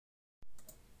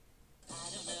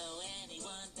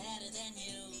than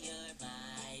you. You're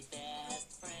my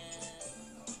best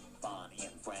friend. Funny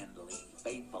and friendly,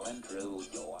 faithful and true,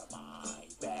 you're my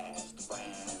best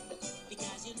friend.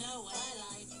 Because you know what I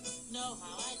like, know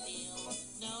how I feel,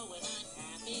 know when I'm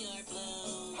happy or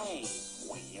blue. Hey,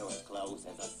 when you're as close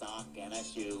as a sock and a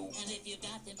shoe, And if you've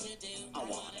nothing to do, I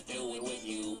wanna do it with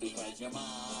you because you're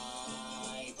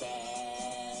my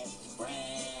best friend.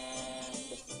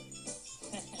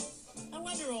 I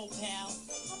wonder, old pal,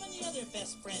 how many other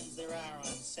best friends there are on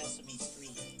Sesame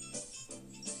Street?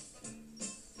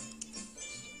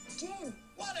 Jim.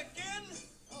 What again?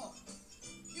 Oh,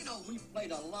 you know, we've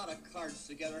played a lot of cards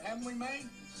together, haven't we, May?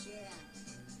 Sure.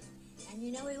 And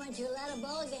you know we went to a lot of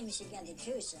ball games together,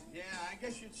 too, son. Yeah, I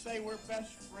guess you'd say we're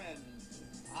best friends.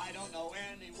 I don't know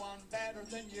anyone better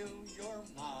than you. You're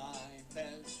my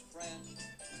best friend.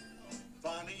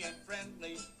 Funny and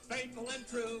friendly, faithful and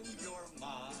true. You're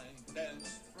my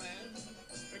best friend.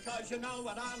 Because you know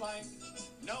what I like,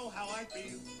 know how I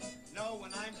feel, know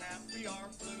when I'm happy or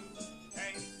blue.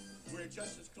 Hey, we're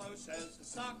just as close as a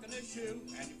sock and a shoe.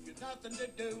 And if you've nothing to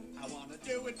do, I want to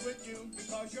do it with you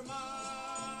because you're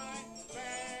my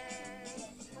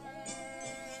best friend.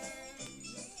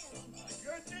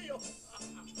 Good deal. Out of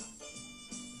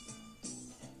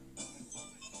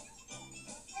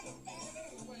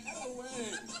the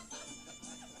way.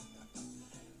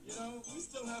 You know, we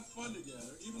still have fun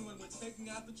together, even when we're taking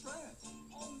out the trash.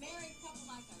 Oh, married couple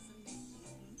like us, and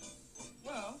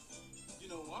Well, you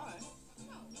know why?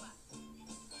 no, what?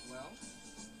 Well,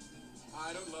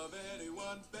 I don't love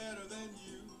anyone better than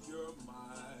you. You're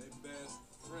my best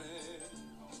friend.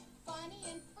 Funny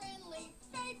and friendly,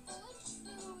 faithful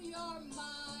and true. You're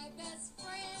my best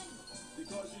friend.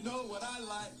 Because you know what I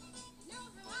like, Know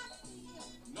how I feel.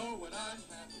 know when I'm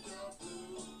happy or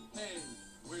blue. Hey,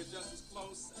 we're just as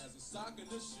close as a sock and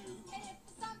a shoe. And if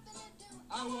there's something to do,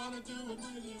 I want to do it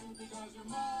with you because you're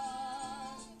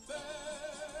my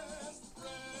best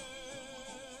friend.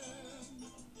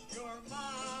 You're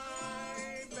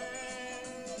my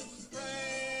best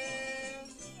friend.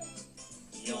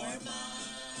 You're my